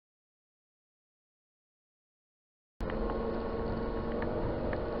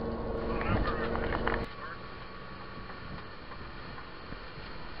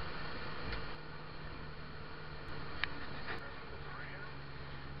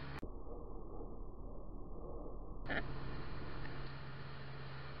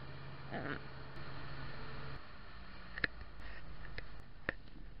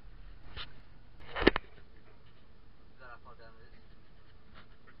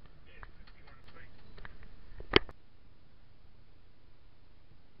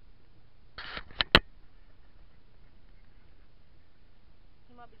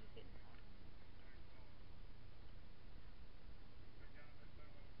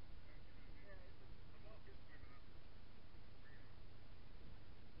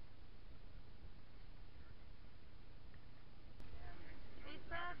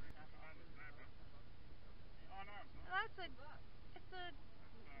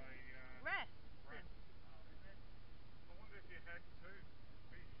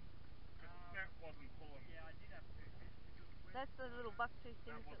That's the little bucktooth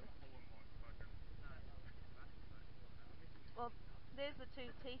things. Well, there's the two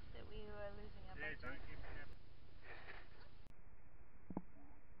teeth that we were losing our bait with.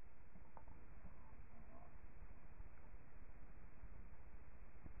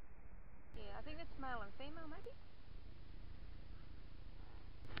 Yeah, I think it's male and female maybe.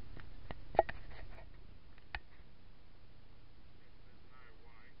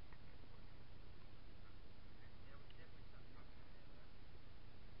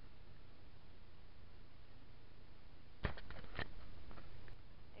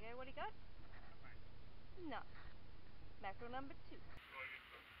 Okay, what do you got? No. Mackerel number 2.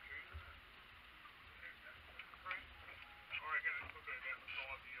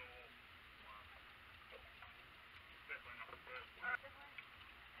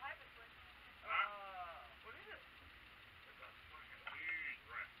 What is it? It's a fucking huge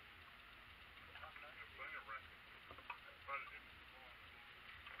wrasse. I've seen a wrasse. But it didn't.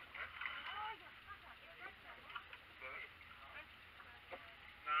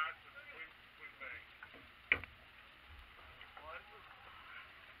 No, it's a twin bag.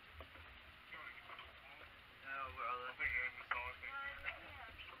 I think they're in the size thing.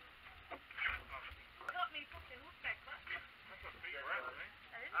 Got me fucking look back, but That's a big wrasse, eh?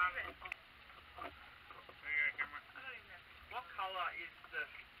 that is a bit. There you go, Cameron. I don't even know. What colour is the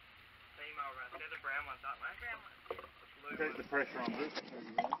female wrasse? They're the brown ones, aren't they? Brown one. Keep the pressure on this.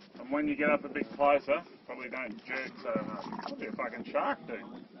 And when you get up a bit closer, probably don't jerk so hard. Could be a fucking shark, dude.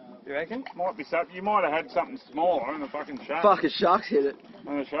 You reckon? Might be something. You might have had something smaller and a fucking shark. Fucking sharks hit it.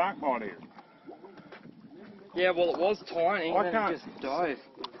 And a shark might hit it. Yeah, well it was tiny, I and then can't- it just dive.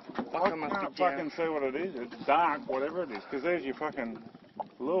 I can't fucking see what it is. It's dark, whatever it is, because there's your fucking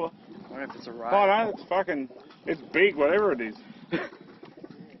lure. I wonder if it's a ray. I know, it's fucking, it's big, whatever it is.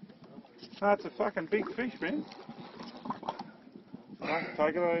 No, it's a fucking big fish, man. No,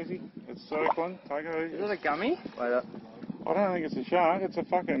 take it easy. It's circling. Take it easy. Is it a gummy? Wait up. I don't think it's a shark. It's a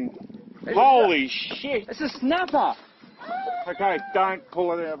fucking... Holy shit! It's a snapper! Okay, don't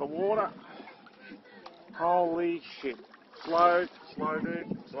pull it out of the water. Holy shit. Slow,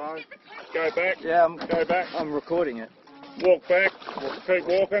 dude, slow. Go back. Yeah, Go back. I'm recording it. Walk back. Keep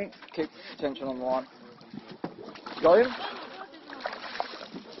walking. Keep attention on the line. Got him?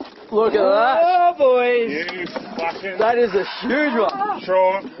 Look at that! Oh, boys! You fucking... That is a huge one!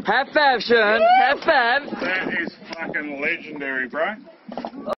 Sean. Have fab, Sean! Have fab! That is fucking legendary, bro.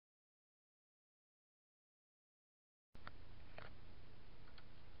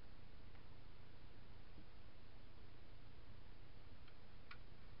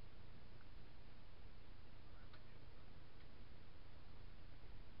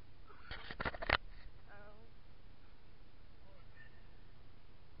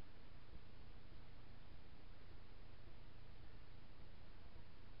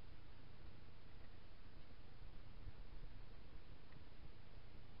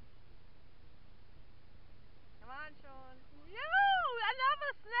 Sean. No!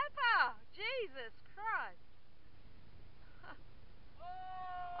 Another snapper! Jesus Christ!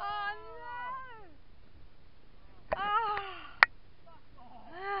 Oh no!